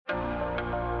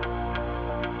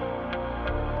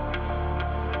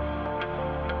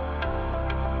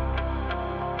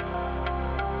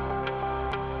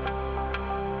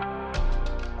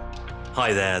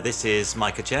Hi there, this is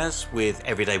Micah Chaz with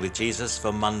Everyday with Jesus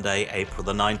for Monday, April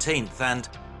the 19th. And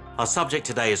our subject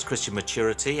today is Christian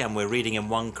maturity, and we're reading in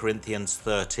 1 Corinthians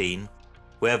 13,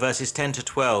 where verses 10 to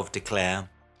 12 declare,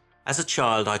 "As a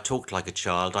child I talked like a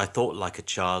child, I thought like a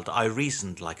child, I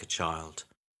reasoned like a child.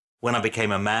 When I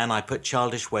became a man, I put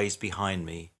childish ways behind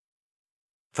me.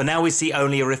 For now we see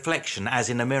only a reflection as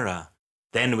in a mirror.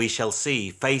 Then we shall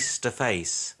see face to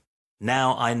face.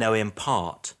 Now I know in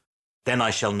part. Then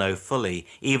I shall know fully,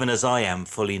 even as I am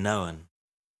fully known."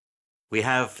 We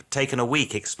have taken a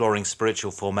week exploring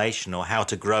spiritual formation, or how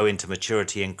to grow into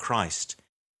maturity in Christ.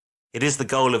 It is the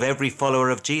goal of every follower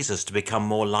of Jesus to become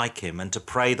more like him and to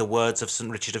pray the words of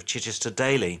St. Richard of Chichester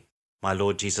daily. "My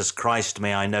Lord Jesus Christ,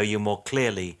 may I know you more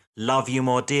clearly, love you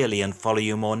more dearly, and follow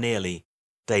you more nearly,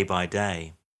 day by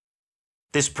day."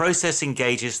 This process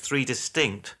engages three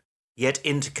distinct, yet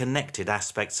interconnected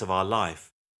aspects of our life.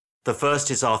 The first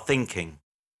is our thinking.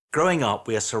 Growing up,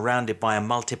 we are surrounded by a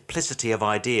multiplicity of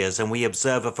ideas and we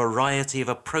observe a variety of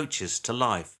approaches to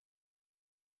life.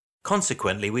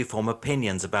 Consequently, we form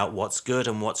opinions about what's good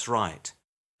and what's right.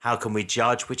 How can we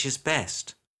judge which is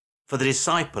best? For the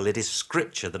disciple, it is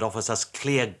Scripture that offers us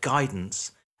clear guidance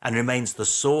and remains the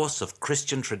source of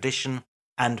Christian tradition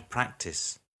and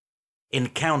practice.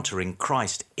 Encountering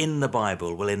Christ in the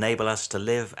Bible will enable us to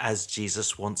live as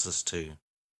Jesus wants us to.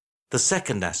 The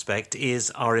second aspect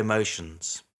is our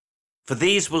emotions, for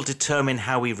these will determine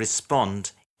how we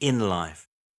respond in life.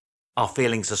 Our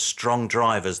feelings are strong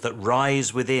drivers that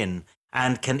rise within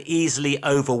and can easily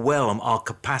overwhelm our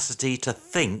capacity to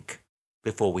think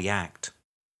before we act.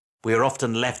 We are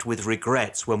often left with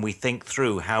regrets when we think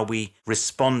through how we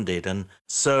responded and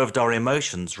served our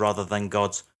emotions rather than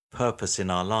God's purpose in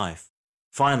our life.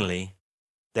 Finally,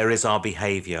 there is our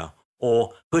behavior,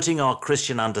 or putting our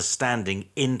Christian understanding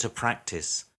into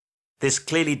practice. This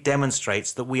clearly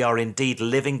demonstrates that we are indeed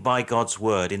living by God's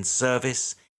word in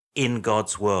service in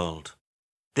God's world.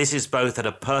 This is both at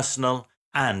a personal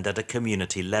and at a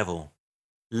community level.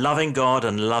 Loving God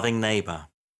and loving neighbour.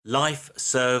 Life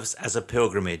serves as a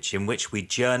pilgrimage in which we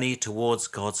journey towards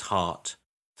God's heart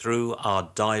through our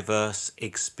diverse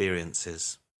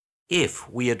experiences. If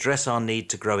we address our need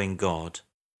to grow in God,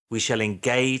 we shall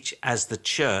engage as the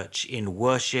church in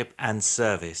worship and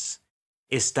service,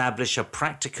 establish a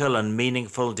practical and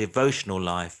meaningful devotional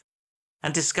life,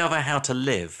 and discover how to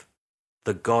live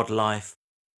the God life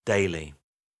daily.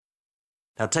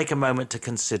 Now take a moment to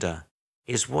consider,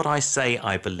 is what I say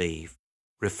I believe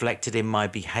reflected in my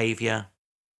behaviour,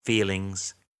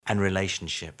 feelings, and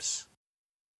relationships?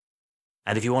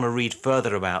 And if you want to read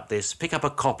further about this, pick up a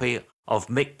copy of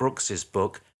Mick Brooks's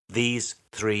book, These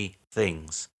Three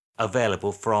Things,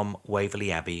 available from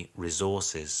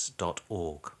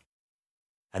waverleyabbeyresources.org.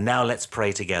 And now let's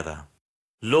pray together.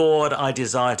 Lord, I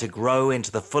desire to grow into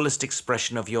the fullest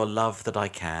expression of your love that I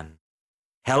can.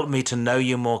 Help me to know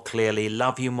you more clearly,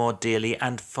 love you more dearly,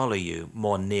 and follow you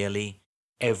more nearly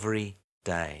every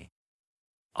day.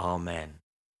 Amen.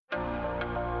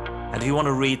 And if you want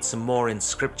to read some more in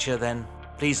Scripture, then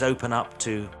please open up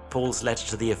to Paul's letter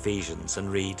to the Ephesians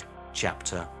and read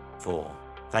chapter 4.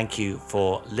 Thank you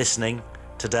for listening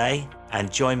today,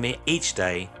 and join me each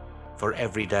day for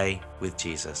Every Day with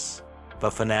Jesus. But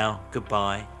for now,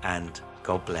 goodbye and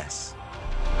God bless.